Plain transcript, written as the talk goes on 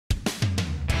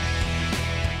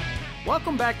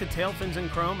Welcome back to Tail Fins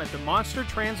and Chrome at the Monster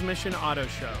Transmission Auto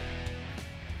Show.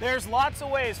 There's lots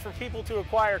of ways for people to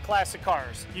acquire classic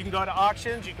cars. You can go to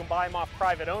auctions, you can buy them off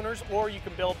private owners, or you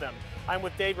can build them. I'm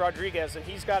with Dave Rodriguez, and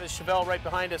he's got his Chevelle right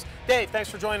behind us. Dave, thanks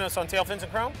for joining us on Tail Fins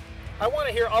and Chrome. I want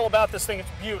to hear all about this thing. It's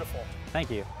beautiful. Thank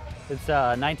you. It's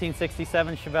a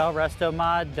 1967 Chevelle resto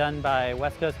mod done by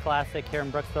West Coast Classic here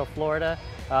in Brooksville, Florida.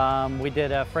 We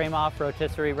did a frame-off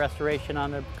rotisserie restoration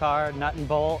on the car, nut and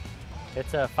bolt.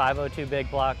 It's a 502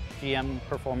 big block GM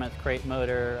performance crate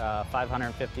motor,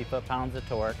 550 foot-pounds of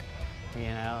torque. You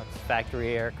know, it's a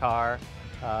factory air car.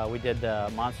 We did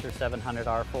the Monster 700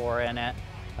 R4 in it,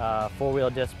 four-wheel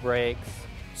disc brakes.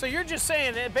 So you're just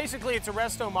saying that basically it's a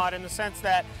resto mod in the sense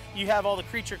that you have all the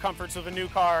creature comforts of a new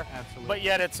car, Absolutely. But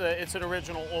yet it's an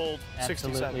original old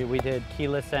Absolutely. 67. We did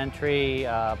keyless entry,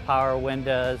 power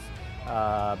windows,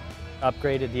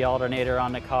 upgraded the alternator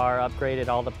on the car, upgraded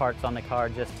all the parts on the car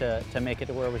just to make it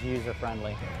to where it was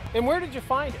user-friendly. And where did you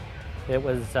find it? It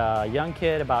was a young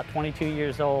kid, about 22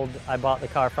 years old. I bought the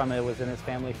car from him. It was in his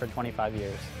family for 25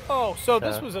 years. Oh, so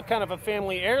this was a kind of a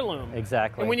family heirloom.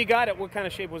 Exactly. And when you got it, what kind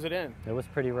of shape was it in? It was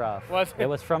pretty rough. Was it? It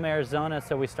was from Arizona,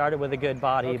 so we started with a good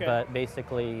body, Okay. but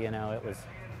basically, you know,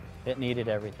 it needed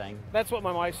everything. That's what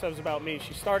my wife says about me.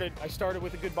 I started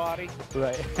with a good body.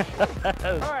 Right.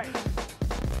 All right.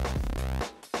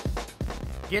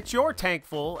 Get your tank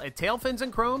full at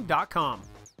tailfinsandchrome.com.